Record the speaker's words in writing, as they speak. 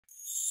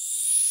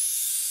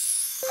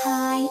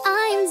Hi,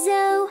 I'm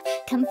Zoe,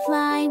 come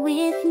fly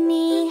with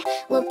me.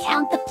 We'll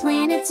count the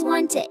planets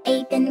 1 to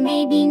 8, then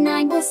maybe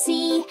 9 we'll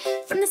see.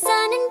 From the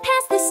sun and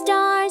past the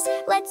stars,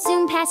 let's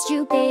zoom past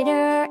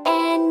Jupiter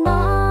and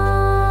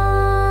Mars.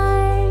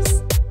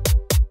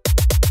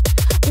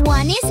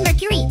 1 is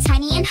Mercury,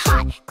 tiny and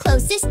hot,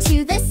 closest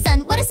to the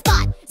sun, what a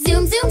spot.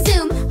 Zoom, zoom,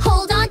 zoom,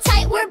 hold on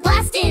tight, we're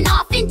blasting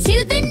off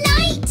into the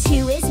night.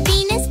 2 is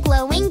Venus,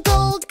 glowing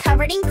gold,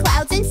 covered in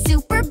clouds and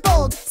super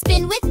bold.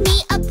 Spin with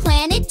me, a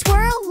planet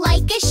twirl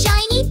like a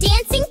shiny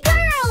dancing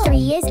pearl. 3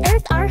 is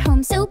Earth, our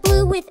home so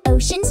blue, with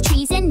oceans,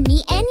 trees, and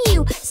me and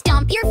you.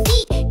 Stomp your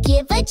feet,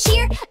 give a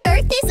cheer,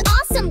 Earth is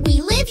awesome,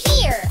 we live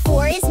here.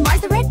 4 is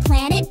Mars, the red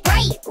planet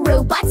bright,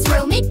 robots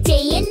roam it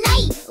day and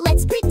night.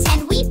 Let's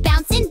pretend we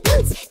bounce in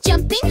boots,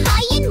 jumping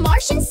high in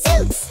Martian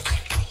suits.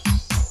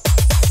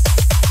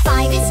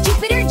 5 is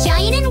Jupiter,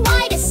 giant and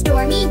wide, a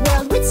stormy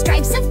world with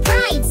stripes of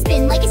pride.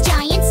 Spin like a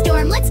giant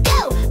storm, let's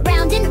go,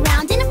 round and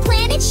round in a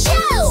planet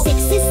show. 6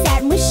 is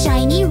Saturn with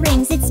shiny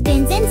rings, it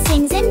spins and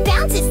sings and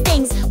bounces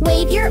things.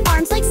 Wave your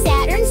arms like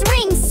Saturn's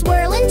rings,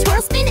 swirl and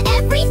twirl, spin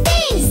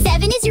everything.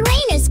 7 is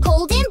Uranus,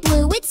 cold and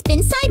blue, it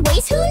spins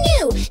sideways, who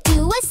knew?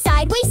 Do a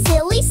sideways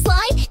silly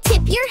slide,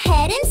 tip your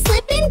head and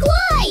slip and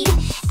glide.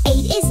 8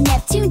 is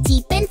Neptune,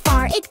 deep and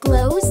far, it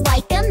glows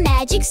like a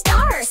magic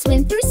star.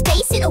 Swim through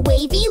space in a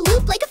wavy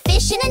loop like a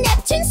fish in a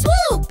Neptune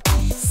swoop.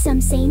 Some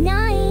say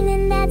 9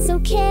 and that's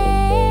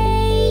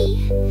okay.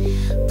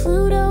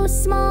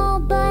 Pluto's small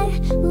but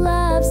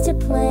loves to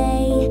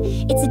play.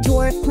 It's a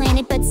dwarf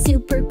planet but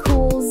super cool.